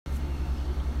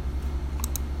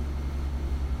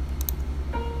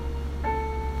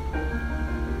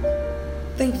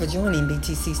Thank you for joining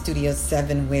BTC Studio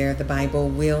 7, where the Bible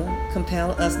will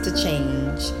compel us to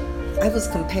change. I was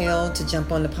compelled to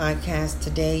jump on the podcast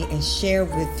today and share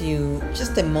with you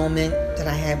just a moment that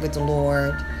I had with the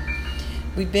Lord.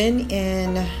 We've been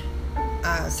in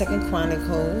 2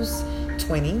 Chronicles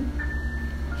 20,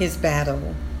 his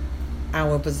battle,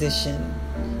 our position.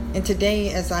 And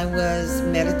today, as I was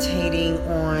meditating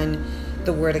on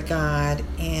the Word of God,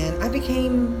 and I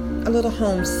became a little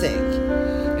homesick.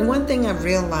 And one thing I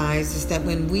realized is that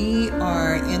when we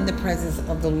are in the presence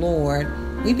of the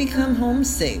Lord, we become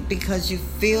homesick because you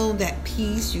feel that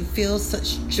peace, you feel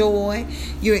such joy,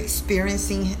 you're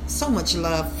experiencing so much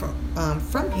love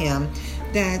from Him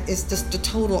that it's just the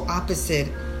total opposite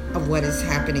of what is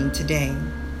happening today.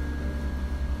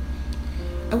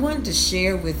 I wanted to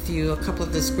share with you a couple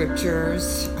of the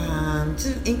scriptures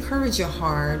to encourage your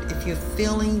heart if you're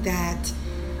feeling that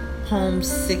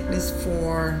homesickness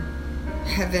for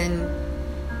heaven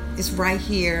is right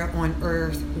here on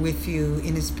earth with you,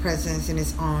 in His presence, in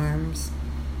His arms,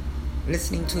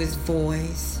 listening to His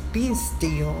voice, being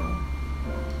still.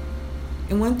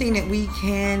 And one thing that we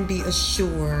can be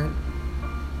assured,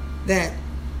 that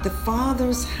the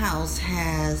Father's house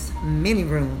has many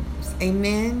rooms.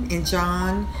 Amen. In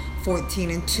John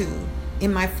 14:2,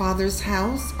 in my Father's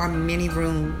house are many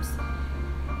rooms.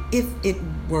 If it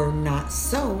were not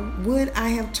so, would I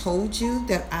have told you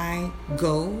that I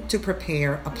go to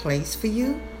prepare a place for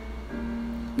you?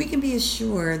 We can be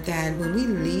assured that when we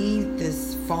leave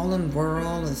this fallen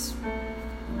world, this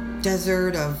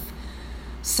desert of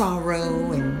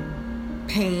sorrow and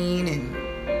pain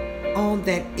and all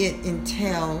that it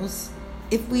entails,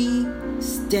 if we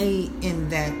stay in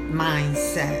that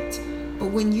mindset.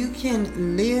 But when you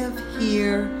can live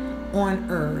here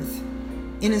on earth,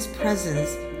 in His presence,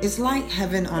 it's like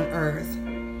heaven on earth.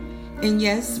 And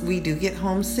yes, we do get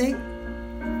homesick.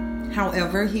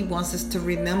 However, He wants us to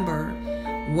remember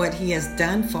what He has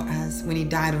done for us when He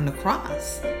died on the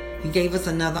cross. He gave us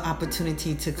another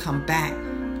opportunity to come back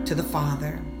to the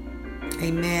Father.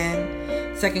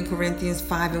 Amen. 2 Corinthians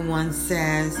 5:1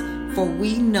 says, for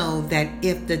we know that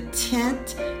if the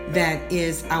tent that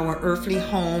is our earthly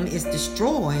home is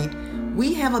destroyed,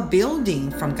 we have a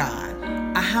building from God,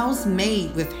 a house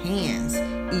made with hands,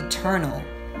 eternal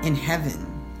in heaven.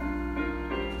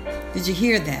 Did you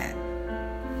hear that?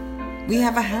 We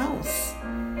have a house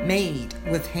made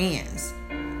with hands,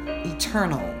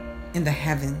 eternal in the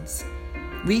heavens.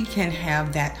 We can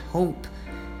have that hope.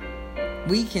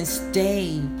 We can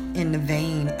stay in the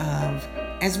vein of,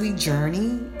 as we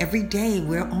journey, every day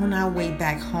we're on our way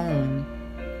back home.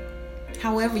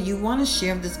 However, you want to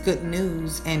share this good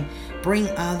news and bring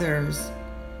others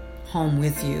home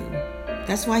with you.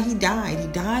 That's why He died. He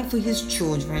died for His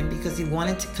children because He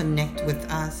wanted to connect with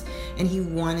us and He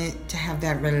wanted to have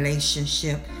that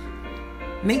relationship.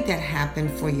 Make that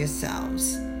happen for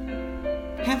yourselves.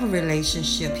 Have a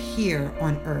relationship here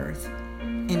on earth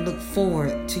and look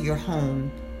forward to your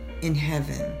home in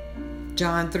heaven.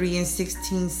 John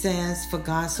 3:16 says, for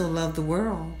God so loved the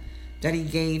world that He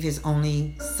gave His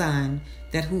only Son,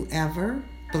 that whoever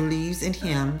believes in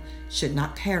Him should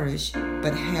not perish,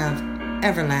 but have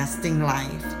everlasting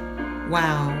life.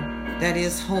 Wow, that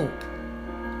is hope.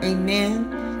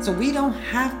 Amen. So we don't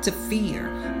have to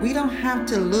fear. We don't have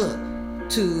to look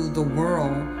to the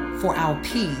world for our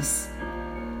peace.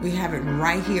 We have it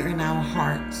right here in our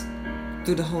hearts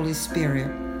through the Holy Spirit.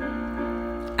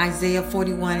 Isaiah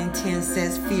 41:10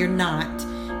 says, fear not,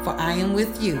 for I am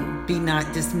with you. Be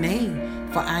not dismayed,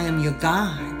 for I am your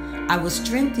God. I will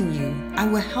strengthen you. I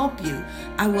will help you.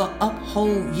 I will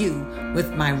uphold you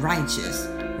with my righteous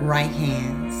right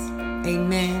hands.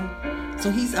 Amen. So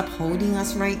He's upholding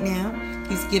us right now.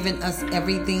 He's given us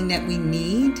everything that we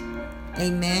need.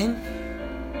 Amen.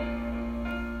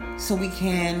 So we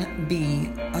can be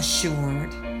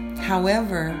assured.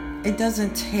 However, it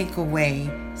doesn't take away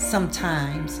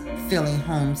sometimes feeling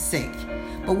homesick.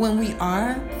 But when we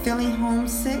are feeling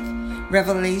homesick,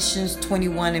 Revelations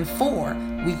 21:4,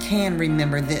 we can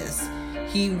remember this.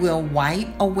 He will wipe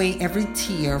away every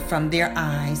tear from their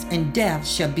eyes, and death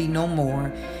shall be no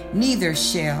more. Neither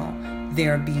shall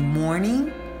there be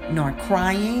mourning, nor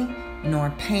crying,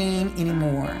 nor pain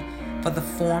anymore, for the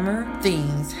former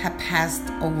things have passed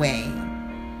away.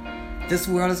 This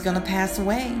world is going to pass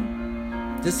away.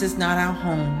 This is not our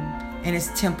home, and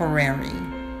it's temporary.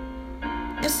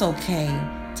 It's okay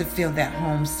to feel that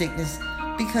homesickness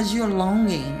because you're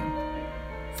longing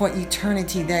for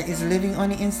eternity that is living on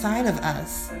the inside of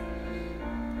us.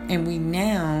 And we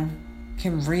now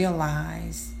can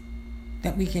realize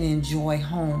that we can enjoy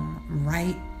home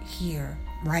right here,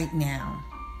 right now.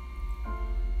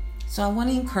 So I want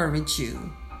to encourage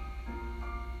you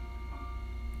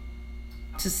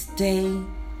to stay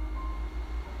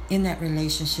in that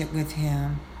relationship with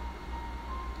Him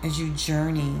as you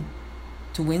journey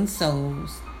to win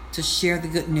souls, to share the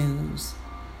good news,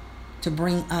 to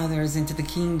bring others into the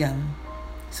kingdom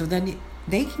so that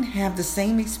they can have the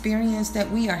same experience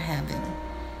that we are having.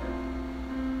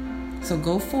 So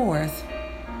go forth.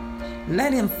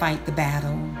 Let Him fight the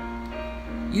battle.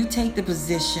 You take the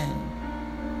position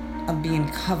of being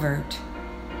covered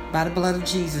by the blood of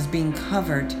Jesus, being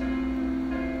covered,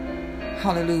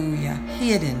 hallelujah,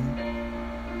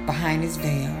 hidden behind His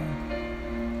veil.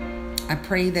 I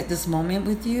pray that this moment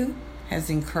with you has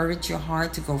encouraged your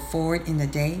heart to go forward in the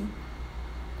day.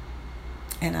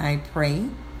 And I pray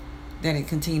that it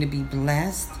continue to be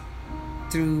blessed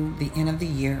through the end of the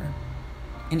year.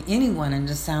 And anyone under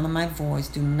the sound of my voice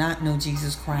do not know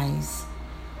Jesus Christ.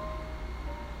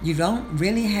 You don't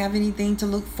really have anything to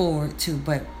look forward to,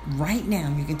 but right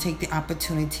now you can take the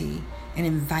opportunity and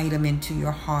invite Him into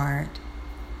your heart.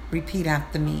 Repeat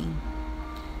after me.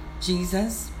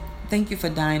 Jesus, thank You for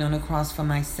dying on the cross for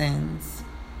my sins.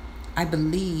 I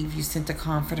believe You sent a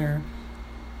comforter.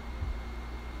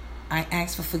 I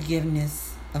ask for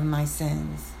forgiveness of my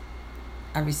sins.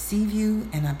 I receive You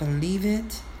and I believe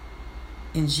it.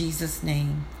 In Jesus'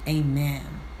 name, amen.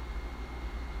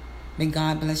 May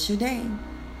God bless your day.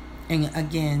 And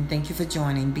again, thank you for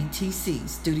joining BTC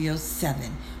Studio 7,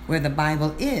 where the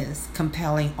Bible is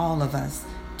compelling all of us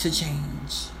to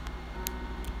change.